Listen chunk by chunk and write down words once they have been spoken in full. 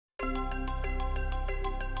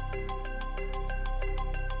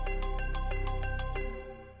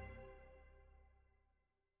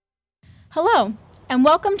Hello, and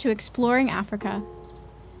welcome to Exploring Africa.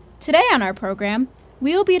 Today on our program,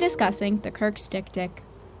 we will be discussing the Kirk's dik-dik.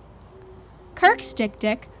 Kirk's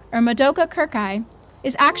dik-dik, or Madoka kirkai,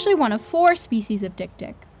 is actually one of 4 species of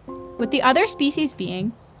dik-dik, with the other species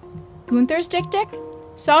being Gunther's dik-dik,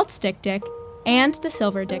 Salt's dik-dik, and the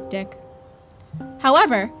silver dik-dik.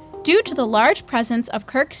 However, due to the large presence of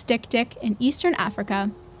Kirk's dik-dik in Eastern Africa,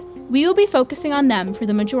 we will be focusing on them for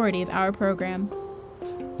the majority of our program.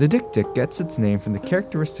 The dik-dik gets its name from the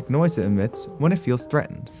characteristic noise it emits when it feels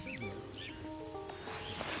threatened.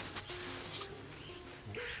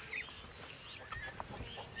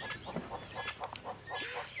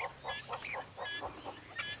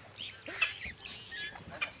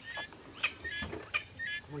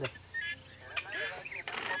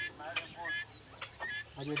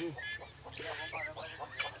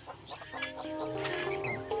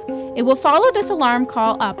 It will follow this alarm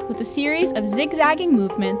call up with a series of zigzagging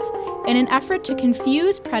movements in an effort to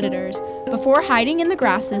confuse predators before hiding in the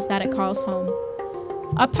grasses that it calls home.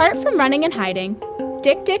 Apart from running and hiding,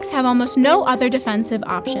 dik-diks have almost no other defensive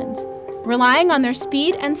options, relying on their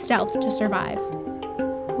speed and stealth to survive.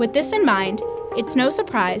 With this in mind, it's no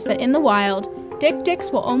surprise that in the wild, dik-diks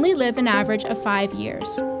will only live an average of 5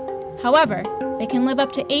 years. However, they can live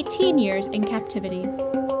up to 18 years in captivity.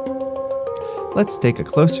 Let's take a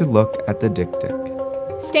closer look at the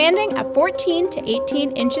dik-dik. Standing at 14 to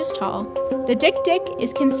 18 inches tall, the dik-dik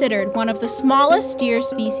is considered one of the smallest deer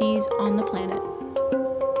species on the planet.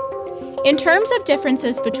 In terms of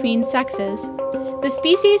differences between sexes, the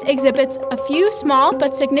species exhibits a few small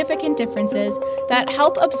but significant differences that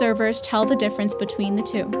help observers tell the difference between the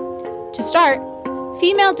two. To start,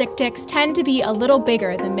 female dik-diks tend to be a little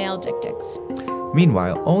bigger than male dik-diks.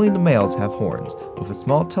 Meanwhile, only the males have horns, with a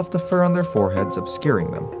small tuft of fur on their foreheads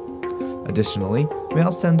obscuring them. Additionally,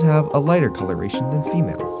 males tend to have a lighter coloration than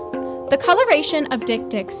females. The coloration of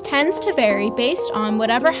dik-diks tends to vary based on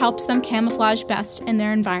whatever helps them camouflage best in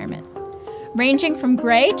their environment, ranging from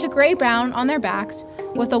gray to gray-brown on their backs,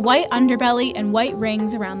 with a white underbelly and white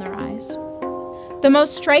rings around their eyes. The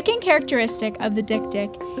most striking characteristic of the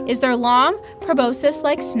dik-dik is their long,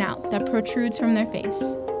 proboscis-like snout that protrudes from their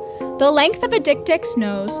face. The length of a dik-dik's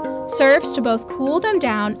nose serves to both cool them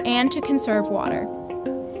down and to conserve water.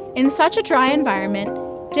 In such a dry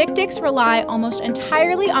environment, dik-diks rely almost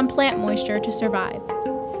entirely on plant moisture to survive,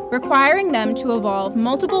 requiring them to evolve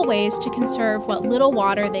multiple ways to conserve what little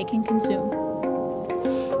water they can consume.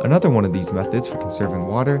 Another one of these methods for conserving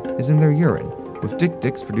water is in their urine, with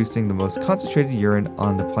dik-diks producing the most concentrated urine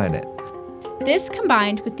on the planet. This,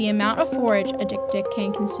 combined with the amount of forage a dik-dik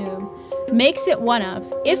can consume, makes it one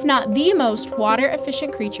of, if not the most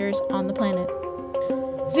water-efficient creatures on the planet.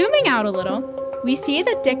 Zooming out a little, we see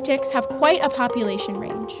that dik-diks have quite a population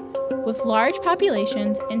range, with large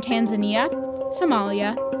populations in Tanzania,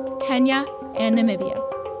 Somalia, Kenya, and Namibia.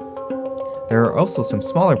 There are also some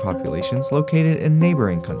smaller populations located in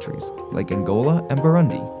neighboring countries, like Angola and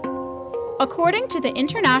Burundi. According to the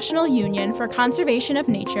International Union for Conservation of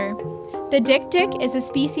Nature, the dik-dik is a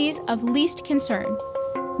species of least concern,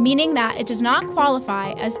 meaning that it does not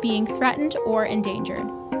qualify as being threatened or endangered.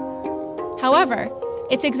 However,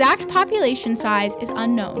 its exact population size is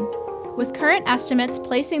unknown, with current estimates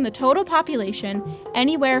placing the total population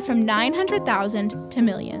anywhere from 900,000 to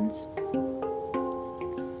millions.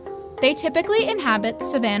 They typically inhabit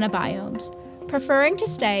savanna biomes, preferring to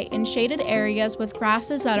stay in shaded areas with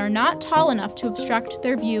grasses that are not tall enough to obstruct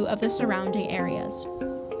their view of the surrounding areas.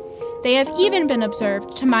 They have even been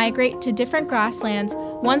observed to migrate to different grasslands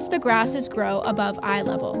once the grasses grow above eye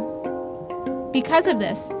level. Because of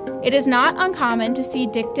this, it is not uncommon to see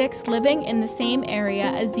dik-diks living in the same area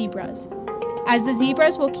as zebras, as the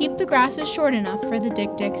zebras will keep the grasses short enough for the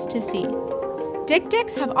dik-diks to see.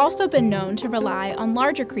 Dik-diks have also been known to rely on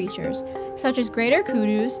larger creatures, such as greater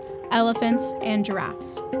kudus, elephants, and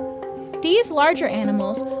giraffes. These larger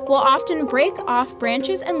animals will often break off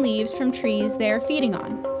branches and leaves from trees they are feeding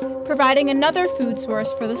on, providing another food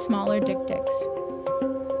source for the smaller dik-diks.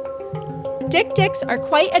 Dik-diks are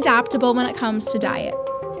quite adaptable when it comes to diet,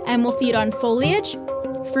 and will feed on foliage,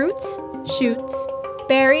 fruits, shoots,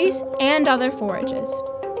 berries, and other forages.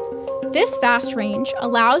 This vast range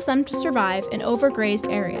allows them to survive in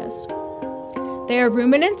overgrazed areas. They are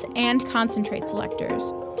ruminants and concentrate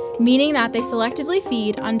selectors, meaning that they selectively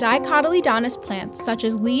feed on dicotyledonous plants such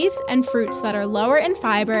as leaves and fruits that are lower in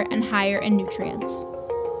fiber and higher in nutrients.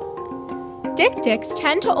 Dik-diks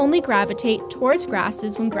tend to only gravitate towards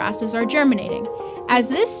grasses when grasses are germinating, as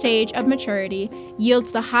this stage of maturity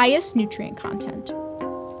yields the highest nutrient content.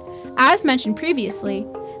 As mentioned previously,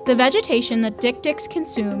 The vegetation that dik-diks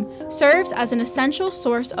consume serves as an essential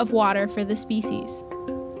source of water for the species.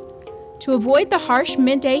 To avoid the harsh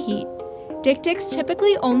midday heat, dik-diks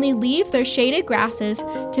typically only leave their shaded grasses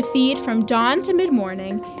to feed from dawn to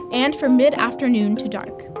mid-morning and from mid-afternoon to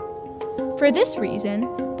dark. For this reason,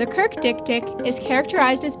 the Kirk dik-dik is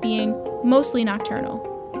characterized as being mostly nocturnal.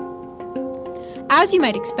 As you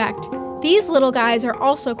might expect, these little guys are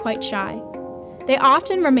also quite shy. They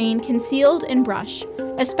often remain concealed in brush,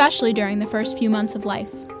 especially during the first few months of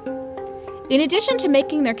life. In addition to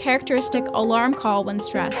making their characteristic alarm call when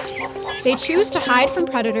stressed, they choose to hide from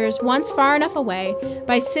predators once far enough away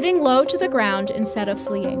by sitting low to the ground instead of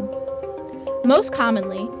fleeing. Most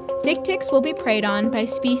commonly, dik-diks will be preyed on by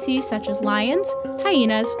species such as lions,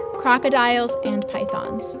 hyenas, crocodiles, and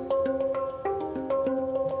pythons.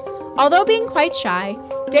 Although being quite shy,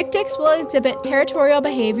 dik-diks will exhibit territorial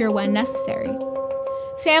behavior when necessary.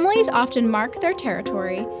 Families often mark their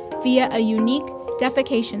territory via a unique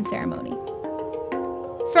defecation ceremony.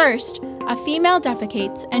 First, a female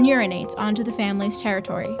defecates and urinates onto the family's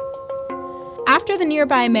territory. After the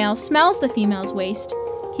nearby male smells the female's waste,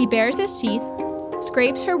 he bares his teeth,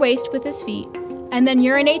 scrapes her waist with his feet, and then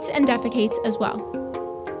urinates and defecates as well.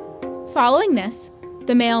 Following this,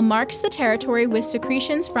 the male marks the territory with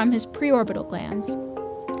secretions from his preorbital glands.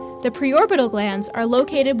 The preorbital glands are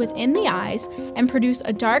located within the eyes and produce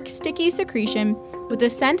a dark, sticky secretion with a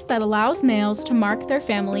scent that allows males to mark their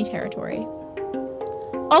family territory.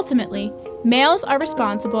 Ultimately, males are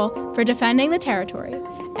responsible for defending the territory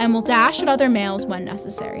and will dash at other males when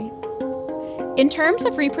necessary. In terms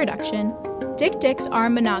of reproduction, dik-diks are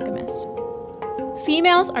monogamous.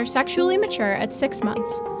 Females are sexually mature at 6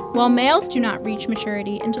 months, while males do not reach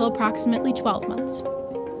maturity until approximately 12 months.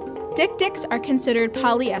 Dik-diks are considered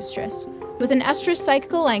polyestrous, with an estrous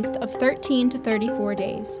cycle length of 13 to 34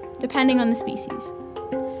 days, depending on the species.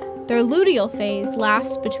 Their luteal phase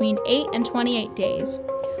lasts between 8 and 28 days,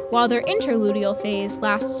 while their interluteal phase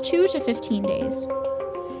lasts 2 to 15 days.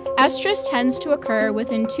 Estrus tends to occur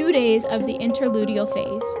within 2 days of the interluteal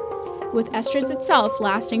phase, with estrus itself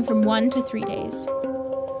lasting from 1 to 3 days.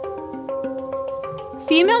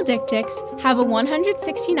 Female dik-diks have a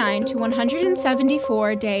 169 to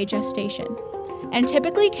 174 day gestation and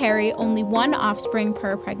typically carry only one offspring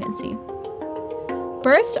per pregnancy.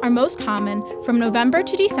 Births are most common from November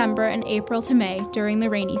to December and April to May during the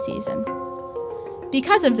rainy season.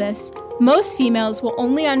 Because of this, most females will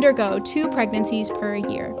only undergo 2 pregnancies per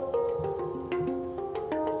year.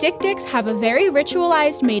 Dik-diks have a very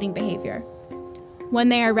ritualized mating behavior. When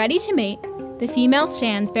they are ready to mate, the female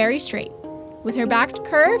stands very straight, with her back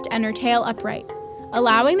curved and her tail upright,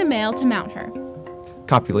 allowing the male to mount her.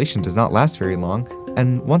 Copulation does not last very long,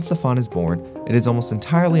 and once the fawn is born, it is almost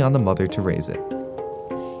entirely on the mother to raise it.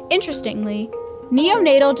 Interestingly,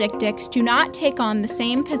 neonatal dik-diks do not take on the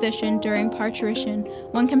same position during parturition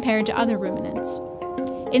when compared to other ruminants.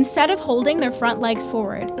 Instead of holding their front legs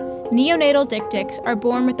forward, neonatal dik-diks are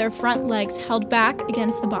born with their front legs held back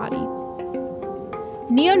against the body.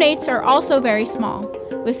 Neonates are also very small,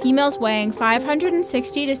 with females weighing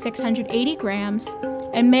 560 to 680 grams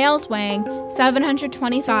and males weighing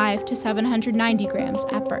 725 to 790 grams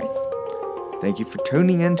at birth. Thank you for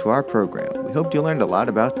tuning in to our program. We hope you learned a lot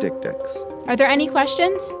about dik-diks. Are there any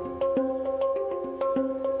questions?